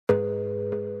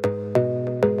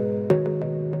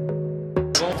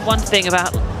one thing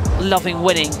about loving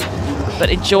winning, but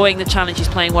enjoying the challenge. He's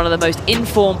playing one of the most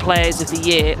informed players of the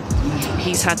year.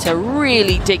 He's had to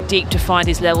really dig deep to find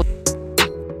his level.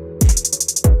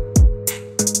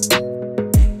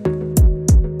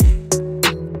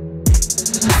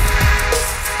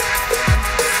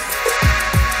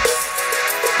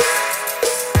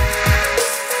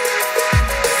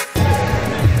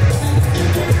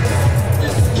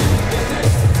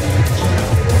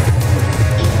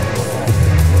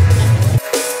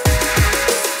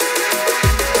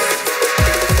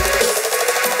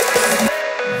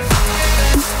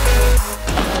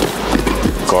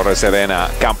 Corre Serena,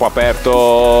 campo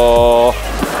aperto,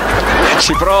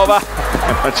 ci prova,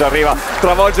 non ci arriva,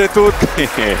 travolge tutti.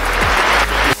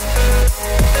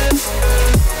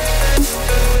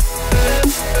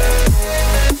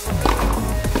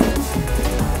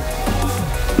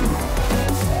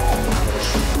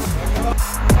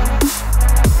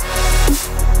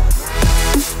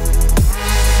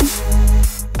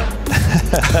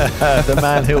 The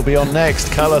man who'll be on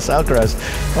next, Carlos Alcaraz,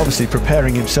 obviously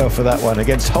preparing himself for that one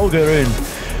against Holger Rune,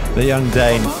 the young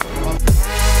Dane.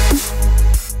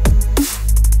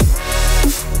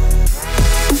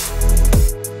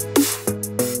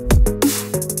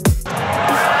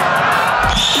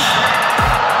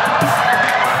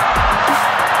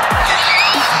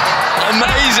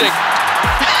 Amazing!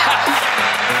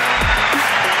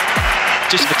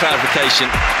 Just for clarification,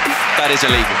 that is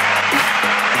illegal.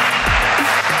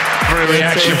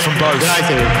 Reaction from both.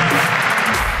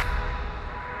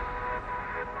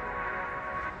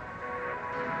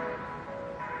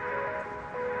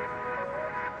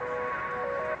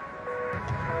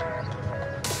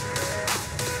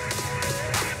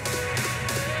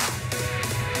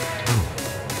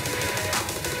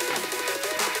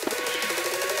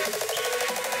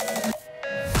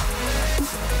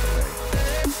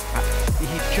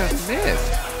 He just missed.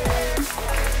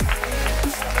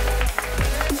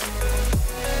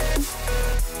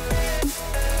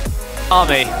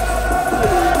 Army.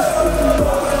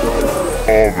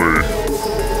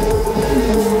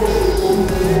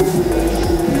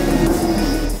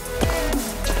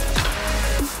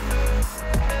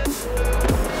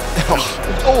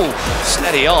 Oh,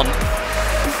 steady on.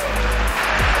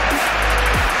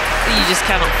 You just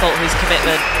cannot fault his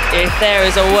commitment if there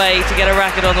is a way to get a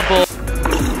racket on the ball.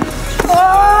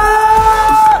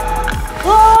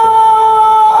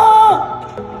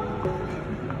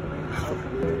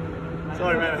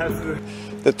 Sorry, man, I have to.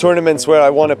 The tournaments where I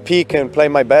want to peak and play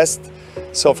my best,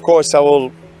 so of course I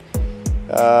will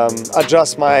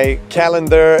adjust my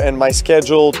calendar and my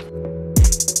schedule.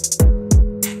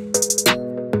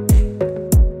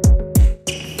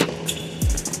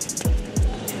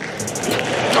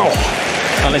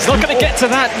 Well, he's not going to get to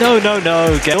that. No.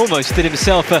 Almost did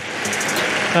himself a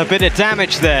bit of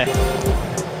damage there.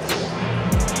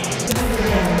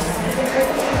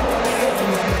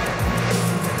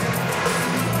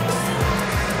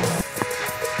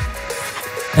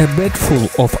 A bed full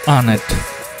of Annette.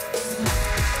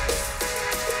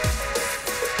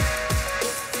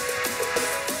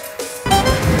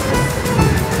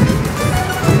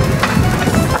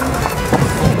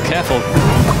 Careful,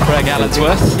 Craig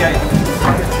Allensworth.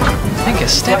 I think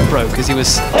his step broke as he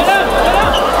was...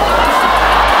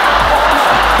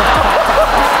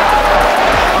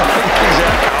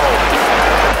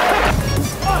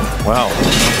 Well,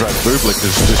 Andre Bublik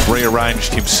has just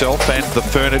rearranged himself and the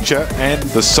furniture and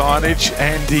the signage,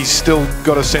 and he's still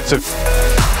got a sense of...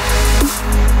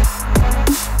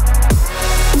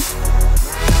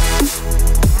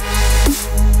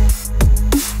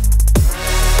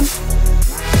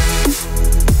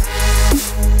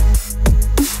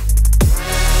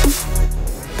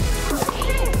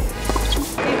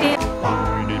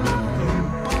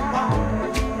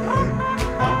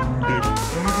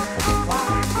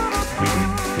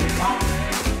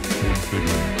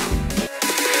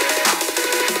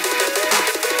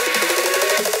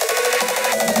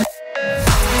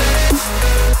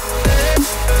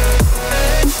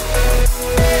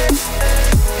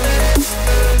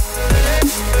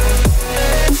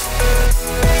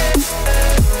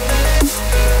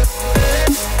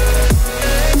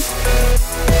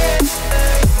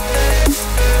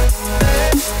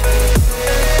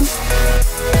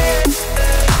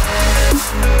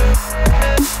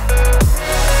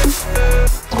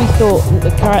 Thought that the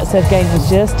Karatsev game was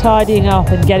just tidying up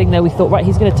and getting there. We thought, right,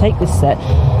 he's going to take this set,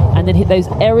 and then those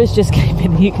errors just came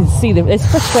in. You can see them. There's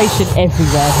frustration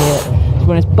everywhere here. To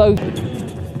be honest, both.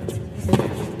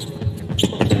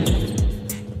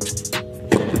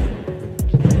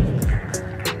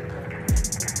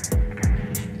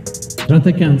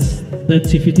 Atacantes,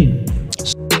 30-15.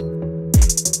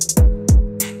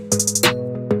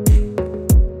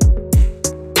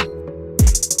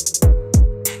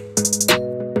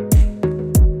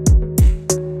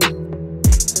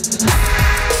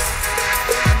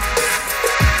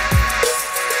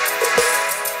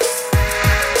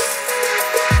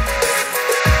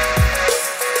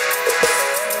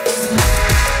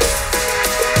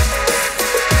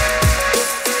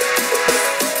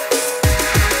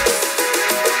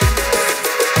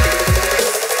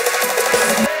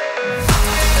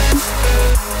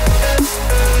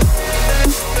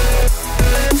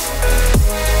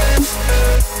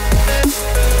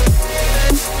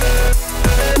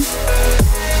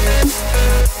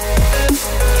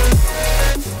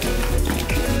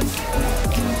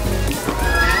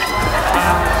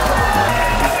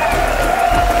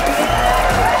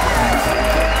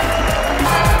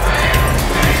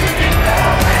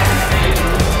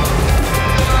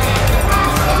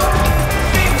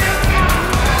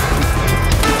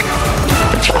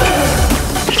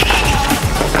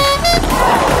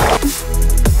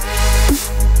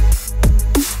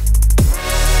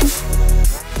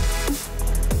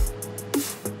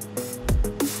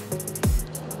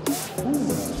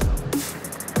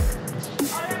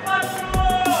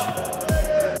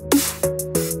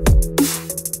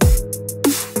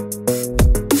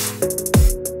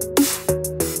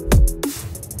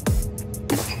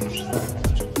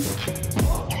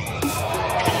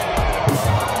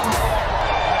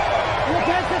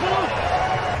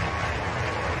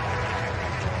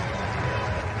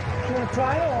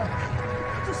 Try or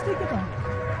just stick it on.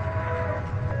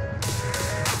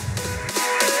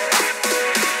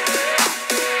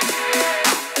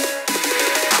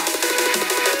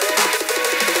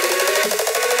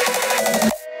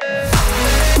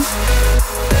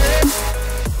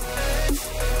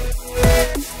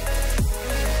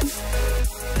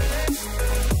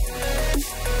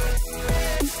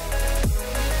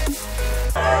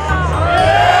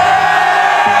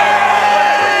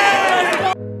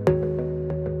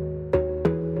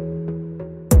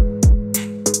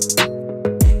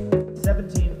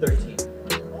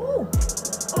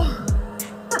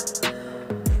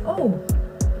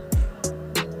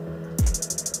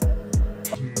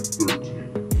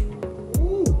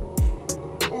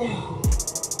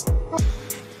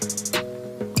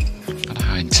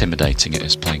 How intimidating it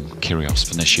is playing Kyrgios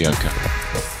for Nishioka.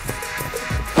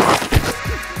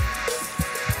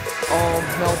 Of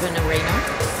Melbourne Arena?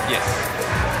 Yes.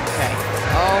 Okay.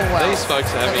 Oh well. These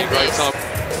folks are having a great time.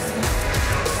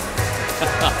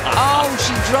 Oh,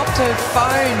 she dropped her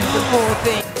phone, the poor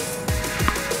thing.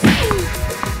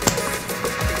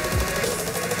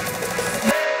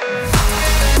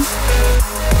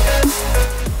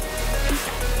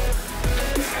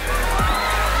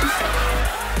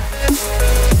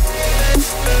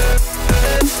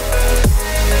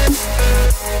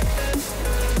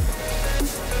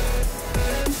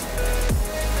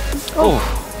 Oh.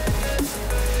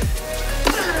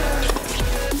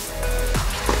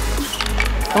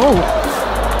 Oh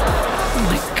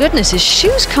my goodness, his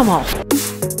shoes come off.